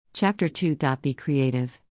Chapter 2. Be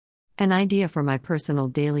creative. An idea for my personal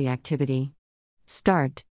daily activity.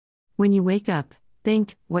 Start. When you wake up,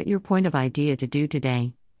 think, what your point of idea to do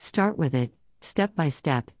today. Start with it, step by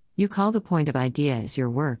step. You call the point of idea as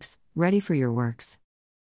your works, ready for your works.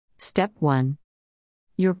 Step 1.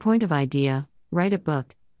 Your point of idea, write a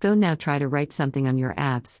book. Go now try to write something on your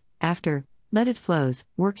apps. After, let it flows,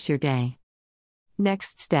 works your day.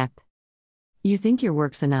 Next step. You think your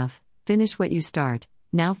work's enough, finish what you start.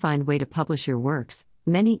 Now find way to publish your works.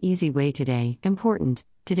 Many easy way today. Important.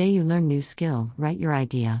 Today you learn new skill. Write your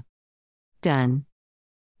idea. Done.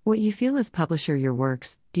 What you feel as publisher your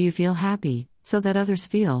works. Do you feel happy, so that others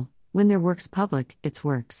feel, when their works public, it's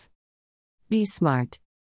works. Be smart.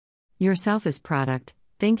 Yourself as product.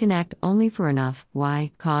 Think and act only for enough.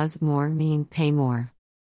 Why? Cause more mean pay more.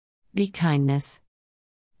 Be kindness.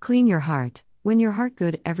 Clean your heart. When your heart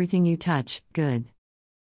good, everything you touch, good.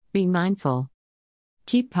 Be mindful.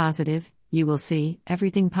 Keep positive, you will see,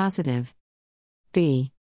 everything positive.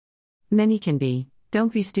 Be. Many can be,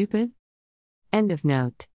 don't be stupid. End of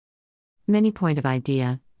note. Many point of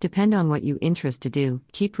idea, depend on what you interest to do,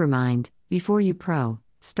 keep remind, before you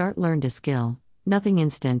start learn to skill, nothing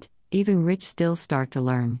instant, even rich still start to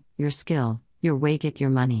learn, your skill, your way get your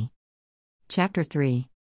money. Chapter 3.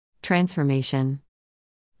 Transformation.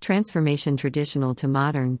 Transformation. Traditional to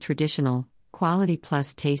modern. Traditional, quality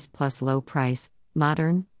plus taste plus low price.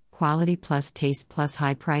 Modern, quality plus taste plus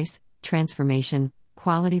high price. Transformation,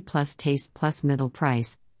 quality plus taste plus middle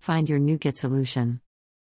price. Find your nougat solution.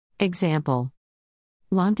 Example.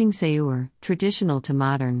 Lanting Seur, traditional to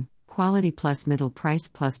modern, quality plus middle price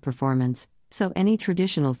plus performance, so any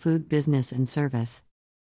traditional food business and service.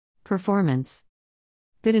 Performance.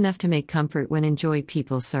 Good enough to make comfort when enjoy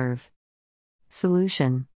people serve.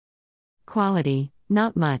 Solution. Quality,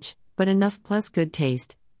 not much, but enough plus good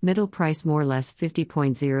taste. Middle price more less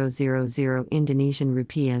 50.000 Indonesian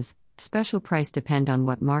rupiahs, special price depend on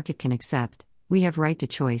what market can accept, we have right to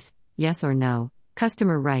choice, yes or no,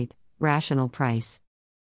 customer right, rational price.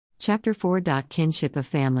 Chapter 4. Kinship of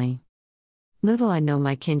family. Little I know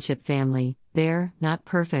my kinship family, they're not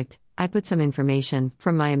perfect, I put some information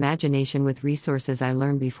from my imagination with resources I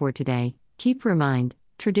learned before today, keep remind,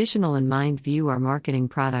 traditional and mind view our marketing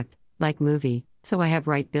product, like movie, so I have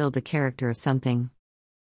right build the character of something.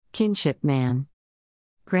 Kinship man.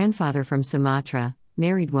 Grandfather from Sumatra,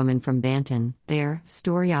 married woman from Banten, there,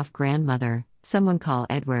 story of grandmother, someone call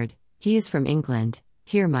Edward, he is from England,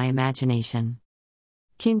 hear my imagination.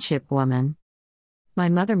 Kinship woman. My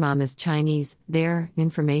mother mom is Chinese, there,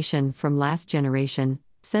 information from last generation,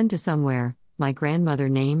 send to somewhere, my grandmother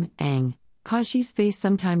name, Ang, cause she's face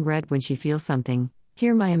sometime red when she feels something,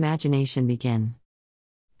 hear my imagination begin.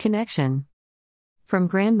 Connection. From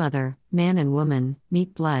grandmother, man and woman,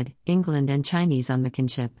 meet blood, England and Chinese on the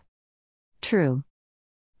kinship. True.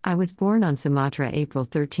 I was born on Sumatra April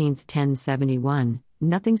 13, 1071,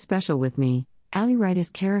 nothing special with me, Ali write is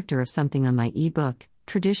character of something on my e-book,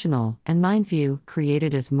 traditional, and mind view,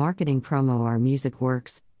 created as marketing promo our music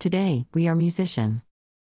works, today, we are musician.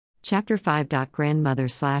 Chapter 5.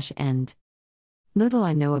 Grandmother/end. Little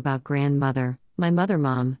I know about grandmother, my mother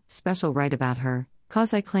mom, special write about her,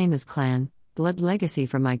 cause I claim as clan, blood legacy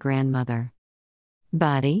from my grandmother.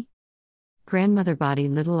 Body. Grandmother body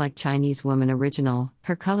little like Chinese woman original,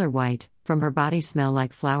 her color white, from her body smell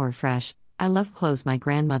like flower fresh, I love clothes my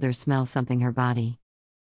grandmother smell something her body.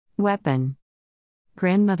 Weapon.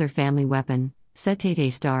 Grandmother family weapon, Setete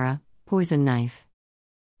Stara, poison knife.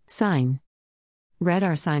 Sign. Read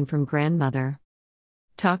our sign from grandmother.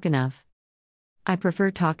 Talk enough. I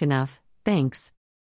prefer talk enough, thanks.